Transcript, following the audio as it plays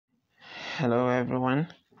Hello everyone.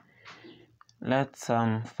 Let's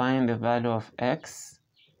find the value of x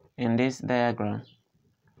in this diagram.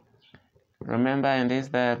 Remember, in this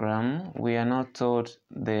diagram we are not told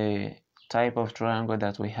the type of triangle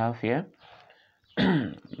that we have here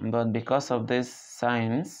but because of these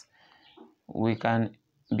signs we can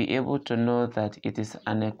be able to know that it is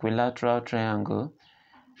an equilateral triangle,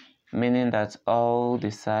 meaning that all the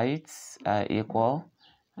sides are equal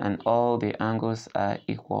and all the angles are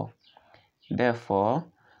equal. Therefore,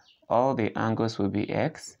 all the angles will be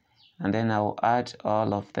x, and then I will add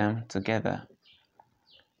all of them together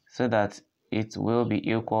so that it will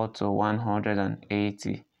be equal to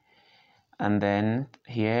 180. And then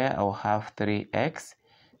here I will have 3x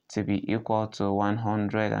to be equal to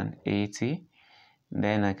 180.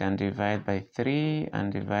 Then I can divide by 3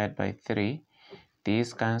 and divide by 3.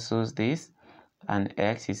 This cancels this, and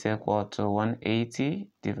x is equal to 180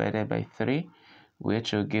 divided by 3,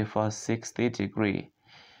 which will give us 60 degrees.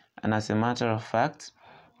 And as a matter of fact,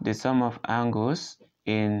 the sum of angles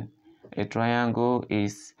in a triangle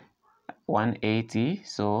is 180,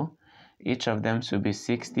 so each of them should be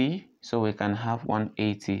 60, so we can have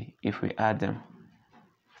 180 if we add them.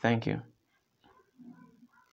 Thank you.